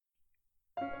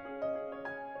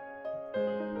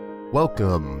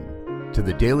Welcome to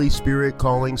the Daily Spirit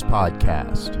Callings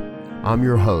podcast. I'm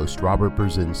your host, Robert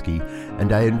Brzezinski,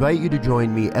 and I invite you to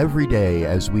join me every day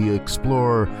as we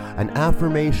explore an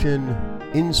affirmation,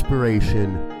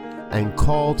 inspiration, and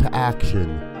call to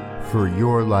action for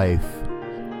your life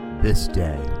this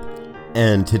day.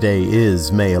 And today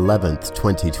is May 11th,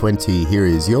 2020. Here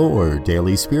is your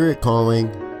Daily Spirit Calling.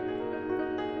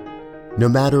 No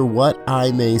matter what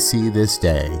I may see this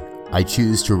day, I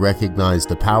choose to recognize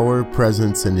the power,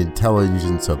 presence, and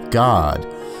intelligence of God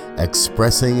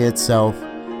expressing itself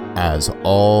as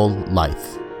all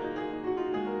life.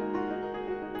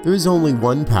 There is only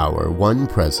one power, one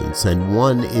presence, and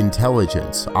one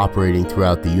intelligence operating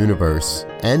throughout the universe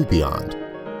and beyond.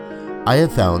 I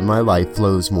have found my life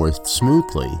flows more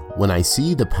smoothly when I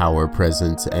see the power,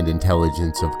 presence, and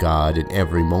intelligence of God in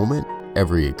every moment,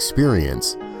 every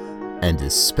experience, and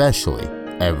especially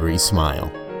every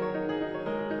smile.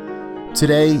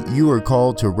 Today, you are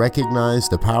called to recognize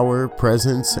the power,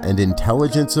 presence, and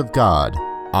intelligence of God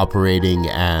operating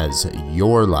as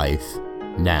your life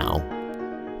now.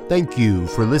 Thank you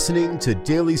for listening to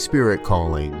Daily Spirit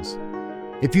Callings.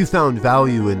 If you found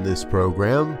value in this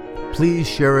program, please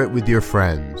share it with your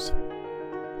friends.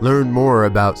 Learn more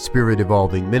about Spirit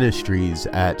Evolving Ministries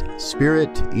at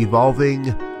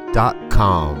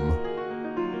spiritevolving.com.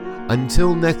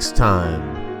 Until next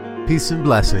time, peace and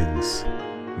blessings.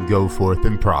 Go forth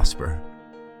and prosper.